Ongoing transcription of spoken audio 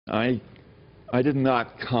I did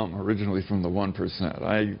not come originally from the 1%.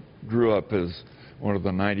 I grew up as one of the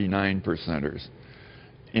 99%ers.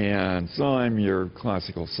 And so I'm your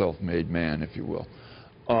classical self-made man, if you will.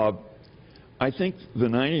 I think the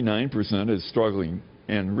 99% is struggling,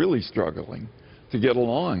 and really struggling, to get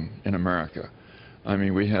along in America. I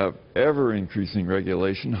mean, we have ever-increasing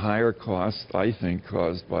regulation, higher costs, I think,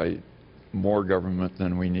 caused by more government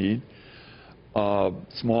than we need.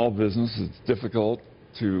 Small business, it's difficult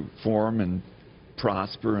to form and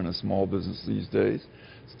prosper in a small business these days.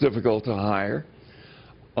 It's difficult to hire.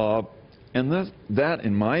 And that,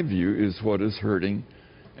 in my view, is what is hurting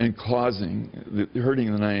and causing,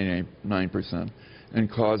 hurting the 99%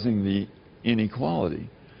 and causing the inequality.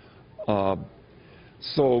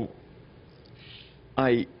 So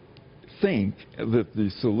I think that the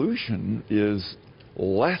solution is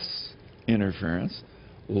less interference,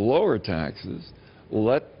 lower taxes,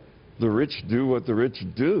 let the rich do what the rich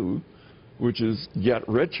do, which is get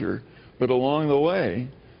richer, but along the way,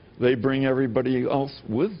 they bring everybody else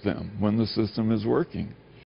with them when the system is working.